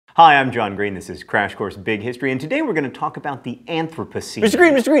Hi, I'm John Green. This is Crash Course Big History, and today we're going to talk about the Anthropocene.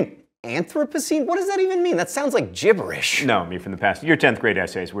 Mr. Green! Anthropocene? What does that even mean? That sounds like gibberish. No, me from the past. Your 10th grade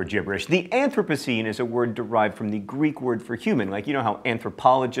essays were gibberish. The Anthropocene is a word derived from the Greek word for human. Like, you know how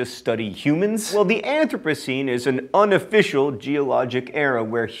anthropologists study humans? Well, the Anthropocene is an unofficial geologic era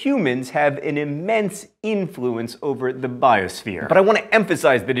where humans have an immense influence over the biosphere. But I want to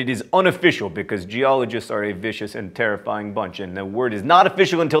emphasize that it is unofficial because geologists are a vicious and terrifying bunch, and the word is not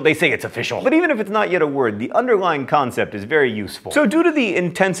official until they say it's official. But even if it's not yet a word, the underlying concept is very useful. So due to the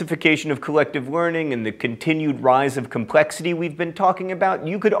intensification of collective learning and the continued rise of complexity we've been talking about,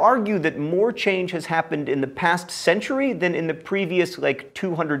 you could argue that more change has happened in the past century than in the previous,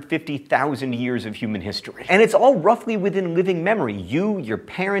 250,000 years of human history. And it's all roughly within living memory. You, your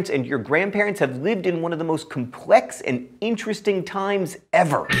parents, and your grandparents have lived in one of the most complex and interesting times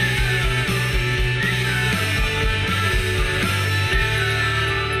ever.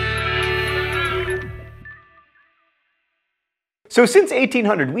 So since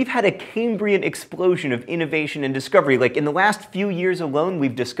 1800, we've had a Cambrian explosion of innovation and discovery. Like in the last few years alone,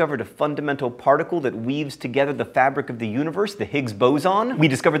 we've discovered a fundamental particle that weaves together the fabric of the universe, the Higgs-Boson. We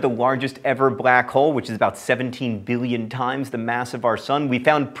discovered the largest ever black hole, which is about 17 billion times the mass of our sun. We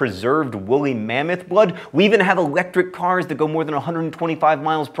found preserved woolly mammoth blood. We even have electric cars that go more than 125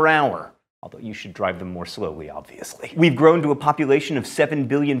 miles per hour. Although you should drive them more slowly, obviously. We've grown to a population of 7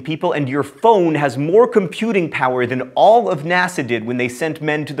 billion people, and your phone has more computing power than all of NASA did when they sent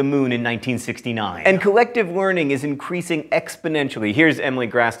men to the moon in 1969. And collective learning is increasing exponentially. Here's Emily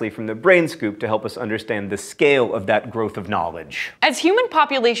Graslie from the Brain Scoop to help us understand the scale of that growth of knowledge. As human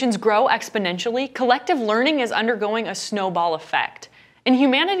populations grow exponentially, collective learning is undergoing a snowball effect. In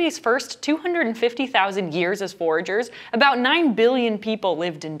humanity's first 250,000 years as foragers, about 9 billion people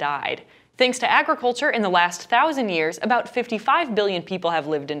lived and died. Thanks to agriculture, in the last 1,000 years, about 55 billion people have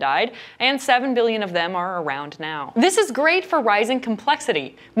lived and died, and 7 billion of them are around now. This is great for rising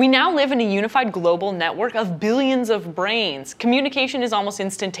complexity. We now live in a unified global network of billions of brains. Communication is almost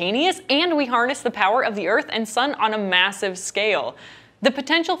instantaneous, and we harness the power of the Earth and Sun on a massive scale. The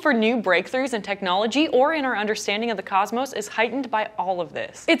potential for new breakthroughs in technology or in our understanding of the cosmos is heightened by all of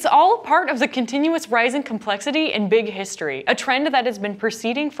this. It's all part of the continuous rising complexity in big history, a trend that has been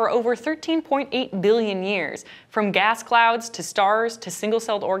proceeding for over 13.8 billion years, from gas clouds to stars to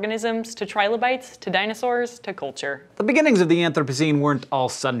single-celled organisms to trilobites to dinosaurs to culture. The beginnings of the Anthropocene weren't all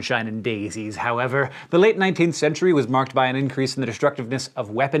sunshine and daisies, however. The late 19th century was marked by an increase in the destructiveness of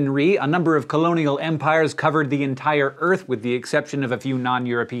weaponry. A number of colonial empires covered the entire Earth, with the exception of a few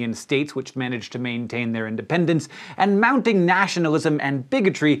non-European states which managed to maintain their independence, and mounting nationalism and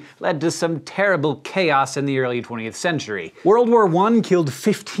bigotry led to some terrible chaos in the early 20th century. World War I killed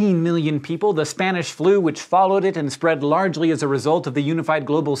 15 million people. The Spanish flu, which followed it and spread largely as a result of the unified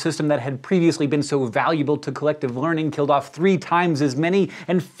global system that had previously been so valuable to collective learning, killed off 3 times as many,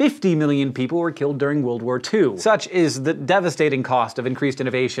 and 50 million people were killed during World War II. Such is the devastating cost of increased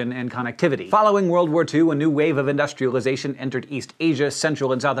innovation and connectivity. Following World War II, a new wave of industrialization entered East Asia,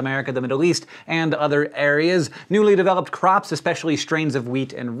 Central and South America, the Middle East, and other areas. Newly developed crops, especially strains of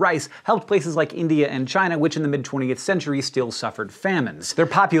wheat and rice, helped places like India and China, which in the mid-20th century still suffered famines. Their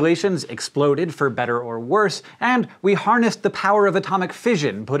populations exploded, for better or worse, and we harnessed the power of atomic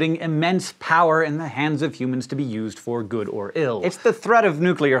fission, putting immense power in the hands of humans to be used for good or ill. It's the threat of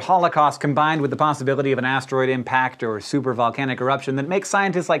nuclear holocaust combined with the possibility of an asteroid impact or supervolcanic eruption that makes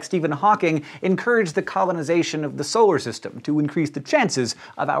scientists like Stephen Hawking encourage the colonization of the solar system to increase the chances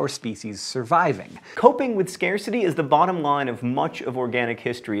of our species surviving. Coping with scarcity is the bottom line of much of organic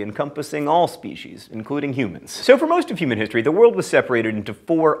history, encompassing all species, including humans. So for most of human history, the world was separated into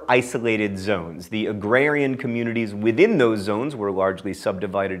 4 isolated zones. The agrarian communities within those zones were largely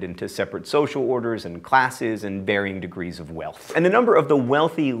subdivided into separate social orders and classes and varying degrees of wealth. And the number of the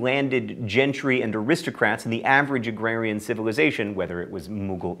wealthy landed gentry and aristocrats in the average agrarian civilization, whether it was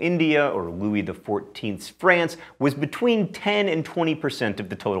Mughal India or Louis XIV's France, was between 10 and 20% of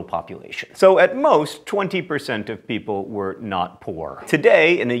the total population. So at most, 20% of people were not poor.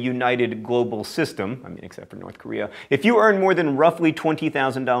 Today, in a united global system, except for North Korea, if you earn more than roughly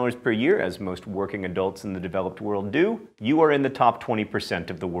 $20,000 per year, as most working adults in the developed world do, you are in the top 20%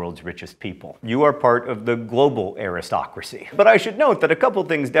 of the world's richest people. You are part of the global aristocracy. But I should note that a couple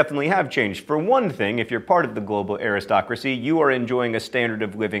things definitely have changed. For one thing, if you're part of the global aristocracy, you are enjoying a standard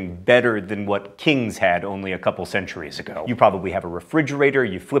of living better than what kings had only a couple centuries ago. You probably have a refrigerator,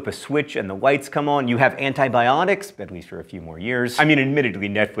 you flip a switch and the lights come on, you have antibiotics, at least for a few more years. I mean, admittedly,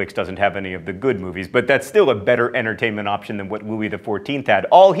 Netflix doesn't have any of the good movies, but that's still a better entertainment option than what Louis XIV had.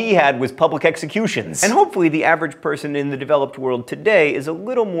 All he had was public executions. And hopefully the average person in the developed world today is a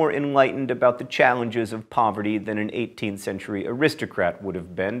little more enlightened about the challenges of poverty than an 18th century aristocrat would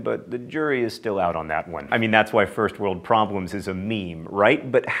have been, but the jury is still out on that one. I mean, that's why first world problems is a meme,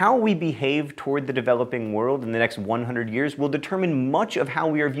 right? But how we behave toward the developing world in the next 100 years will determine much of how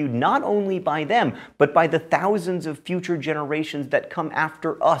we are viewed not only by them, but by the thousands of future generations that come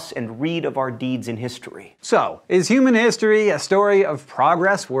after us and read of our deeds in history. So, is human history a story of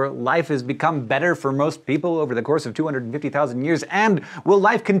progress where life has become better for most people over the course of 250,000 years, and will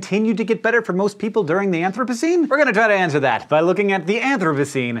life continue to get better for most people during the Anthropocene? We're gonna try to answer that by looking at the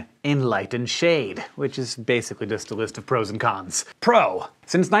Anthropocene in light and shade, which is basically just a list of pros and cons. Pro.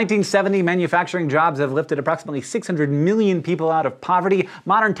 Since 1970, manufacturing jobs have lifted approximately 600 million people out of poverty.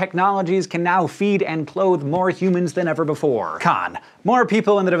 Modern technologies can now feed and clothe more humans than ever before. Con. More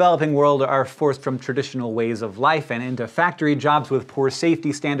people in the developing world are forced from traditional ways of life and into factory jobs with poor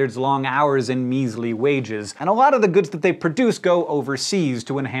safety standards, long hours, and measly wages. And a lot of the goods that they produce go overseas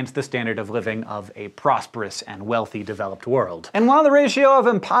to enhance the standard of living of a prosperous and wealthy developed world. And while the ratio of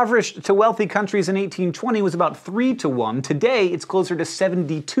impoverished to wealthy countries in 1820 was about 3-to-1, today it's closer to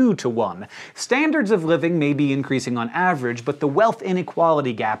 72-to-1. Standards of living may be increasing on average, but the wealth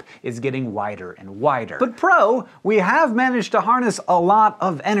inequality gap is getting wider and wider. But pro, we have managed to harness a lot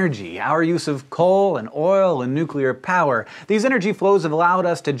of energy. Our use of coal and oil and nuclear power. These energy flows have allowed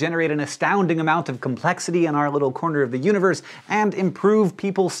us to generate an astounding amount of complexity in our little corner of the universe and improve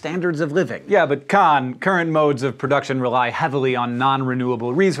people's standards of living. Yeah, but con, current modes of production rely heavily on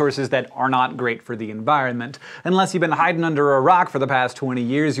non-renewable resources that are not great for the environment. Unless you've been hiding under a rock for the past 20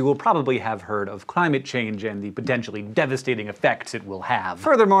 years, you will probably have heard of climate change and the potentially devastating effects it will have.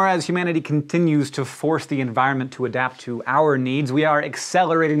 Furthermore, as humanity continues to force the environment to adapt to our needs, we are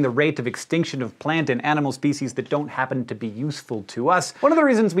accelerating the rate of extinction of plant and animal species that don't happen to be useful to us. One of the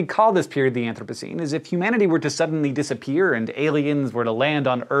reasons we call this period the Anthropocene is if humanity were to suddenly disappear and aliens were to land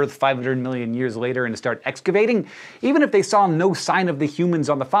on Earth 500 million years later and start excavating, even if they saw no sign of the humans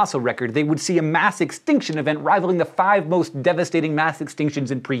on the fossil record, they would see a mass extinction event rivaling the 5 most devastating mass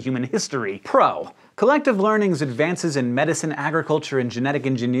extinctions in pre-human history. Pro. Collective learning's advances in medicine, agriculture, and genetic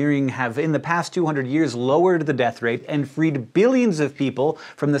engineering have in the past 200 years lowered the death rate and freed billions of people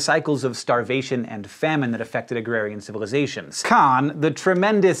from the cycles of starvation and famine that affected agrarian civilizations. Con, the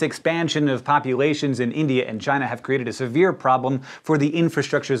tremendous expansion of populations in India and China have created a severe problem for the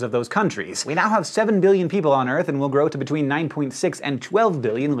infrastructures of those countries. We now have 7 billion people on Earth and will grow to between 9.6 and 12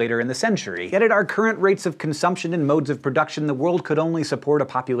 billion later in the century. Yet at our current rates of consumption and modes of production, the world could only support a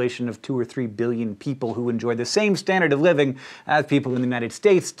population of 2 or 3 billion people who enjoy the same standard of living as people in the United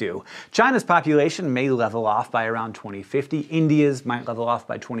States do. China's population may level off by around 2050, India's might level off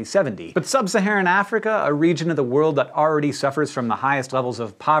by 2070. But sub-Saharan Africa, a region of the world that already suffers from the highest levels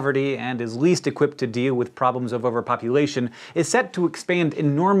of poverty and is least equipped to deal with problems of overpopulation, is set to expand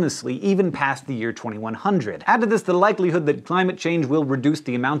enormously even past the year 2100. Add to this the likelihood that climate change will reduce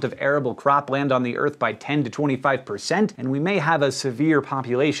the amount of arable cropland on the Earth by 10 to 25%, and we may have a severe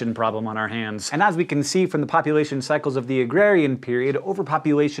population problem on our hands. And as we can see from the population cycles of the agrarian period,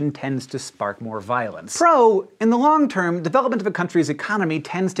 overpopulation tends to spark more violence. Pro, in the long term, development of a country's economy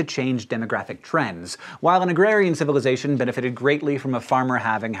tends to change demographic trends. While an agrarian civilization benefited greatly from a farmer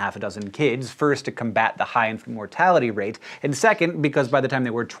having half a dozen kids, first to combat the high infant mortality rate, and second because by the time they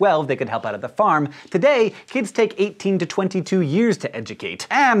were 12 they could help out at the farm, today kids take 18 to 22 years to educate.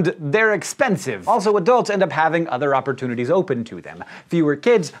 And they're expensive. Also, adults end up having other opportunities open to them. Fewer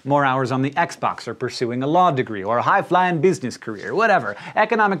kids, more hours on the Xbox, or pursuing a law degree, or a high-flying business career, whatever.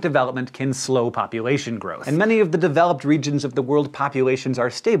 Economic development can slow population growth. In many of the developed regions of the world, populations are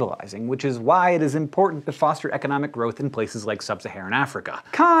stabilizing, which is why it is important to foster economic growth in places like sub-Saharan Africa.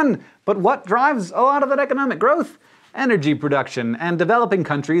 Con, but what drives a lot of that economic growth? Energy production, and developing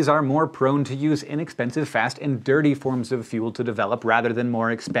countries are more prone to use inexpensive, fast, and dirty forms of fuel to develop rather than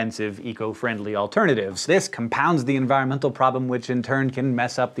more expensive, eco-friendly alternatives. This compounds the environmental problem, which in turn can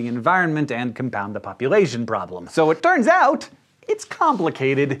mess up the environment and compound the population problem. So it turns out, it's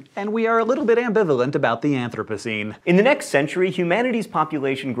complicated, and we are a little bit ambivalent about the Anthropocene. In the next century, humanity's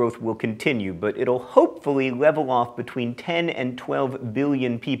population growth will continue, but it'll hopefully level off between 10 and 12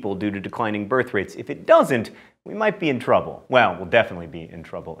 billion people due to declining birth rates. If it doesn't, we might be in trouble. Well, we'll definitely be in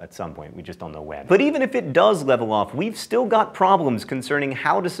trouble at some point, we just don't know when. But even if it does level off, we've still got problems concerning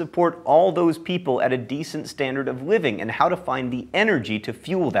how to support all those people at a decent standard of living and how to find the energy to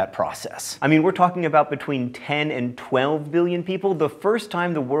fuel that process. I mean, we're talking about between 10 and 12 billion people. The first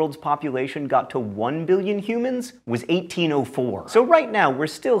time the world's population got to 1 billion humans was 1804. So right now, we're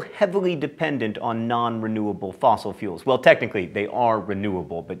still heavily dependent on non-renewable fossil fuels. Well, technically, they are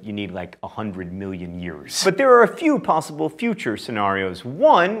renewable, but you need like 100 million years. But there are a few possible future scenarios.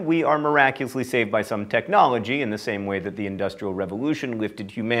 One, we are miraculously saved by some technology in the same way that the Industrial Revolution lifted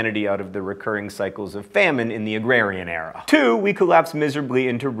humanity out of the recurring cycles of famine in the agrarian era. Two, we collapse miserably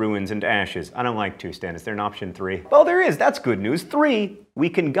into ruins and ashes. I don't like two, Stan. Is there an option 3? Well, there is. That's good news. 3, we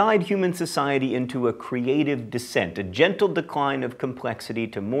can guide human society into a creative descent, a gentle decline of complexity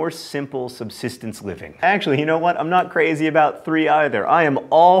to more simple subsistence living. Actually, you know what? I'm not crazy about 3 either. I am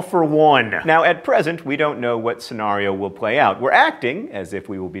all for 1. Now, at present, we don't know what scenario will play out. We're acting as if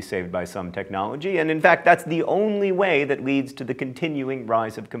we will be saved by some technology, and in fact, that's the only way that leads to the continuing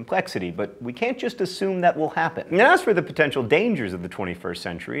rise of complexity, but we can't just assume that will happen. And as for the potential dangers of the 21st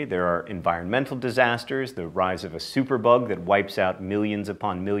century, there are environmental disasters, the rise of a superbug that wipes out millions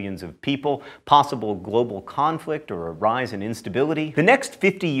upon millions of people, possible global conflict, or a rise in instability. The next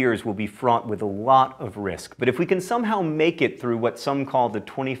 50 years will be fraught with a lot of risk, but if we can somehow make it through what some call the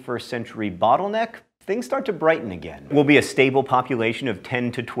 21st century bottleneck, things start to brighten again. We'll be a stable population of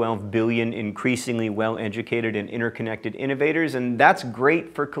 10 to 12 billion increasingly well-educated and interconnected innovators, and that's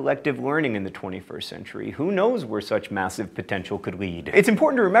great for collective learning in the 21st century. Who knows where such massive potential could lead? It's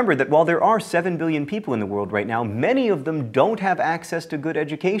important to remember that while there are 7 billion people in the world right now, many of them don't have access to good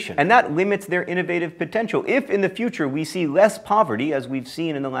education, and that limits their innovative potential. If in the future we see less poverty, as we've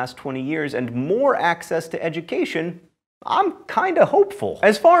seen in the last 20 years, and more access to education, I'm kinda hopeful.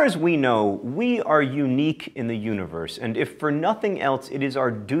 As far as we know, we are unique in the universe, and if for nothing else, it is our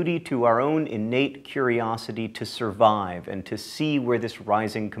duty to our own innate curiosity to survive and to see where this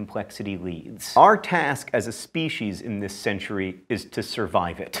rising complexity leads. Our task as a species in this century is to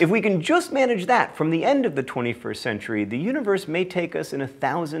survive it. If we can just manage that from the end of the 21st century, the universe may take us in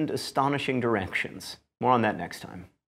 1,000 astonishing directions. More on that next time.